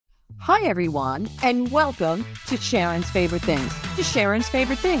Hi, everyone, and welcome to Sharon's Favorite Things. To Sharon's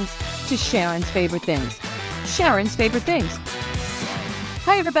Favorite Things. To Sharon's Favorite Things. Sharon's Favorite Things.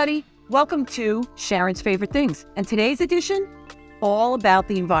 Hi, everybody. Welcome to Sharon's Favorite Things. And today's edition, all about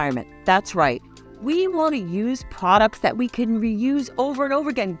the environment. That's right. We want to use products that we can reuse over and over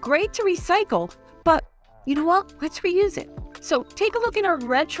again. Great to recycle, but you know what? Let's reuse it. So take a look at our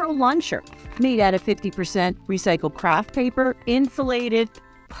retro luncher, made out of 50% recycled craft paper, insulated,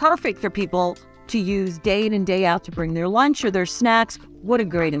 perfect for people to use day in and day out to bring their lunch or their snacks. What a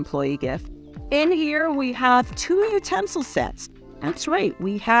great employee gift. In here, we have 2 utensil sets. That's right.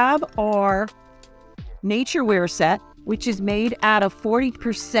 We have our Natureware set, which is made out of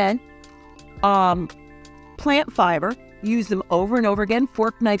 40% plant fiber. Use them over and over again.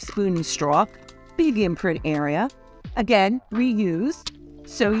 Fork, knife, spoon, and straw. Big imprint area. Again, reused.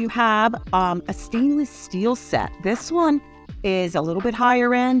 So you have a stainless steel set. This one is a little bit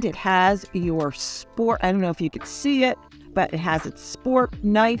higher end. It has your sport, I don't know if you can see it, but it has its sport,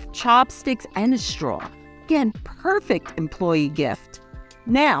 knife, chopsticks, and a straw. Again, perfect employee gift.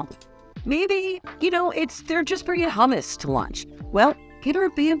 Now, maybe, they're just bringing hummus to lunch. Well, get her a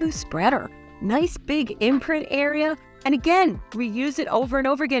bamboo spreader. Nice big imprint area. And again, reuse it over and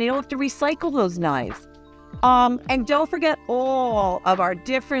over again. You don't have to recycle those knives. And don't forget all of our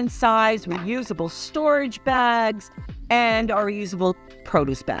different size reusable storage bags and our reusable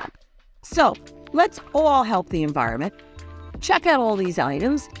produce bag. So let's all help the environment. Check out all these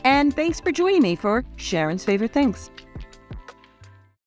items, and thanks for joining me for Sharon's Favorite Things.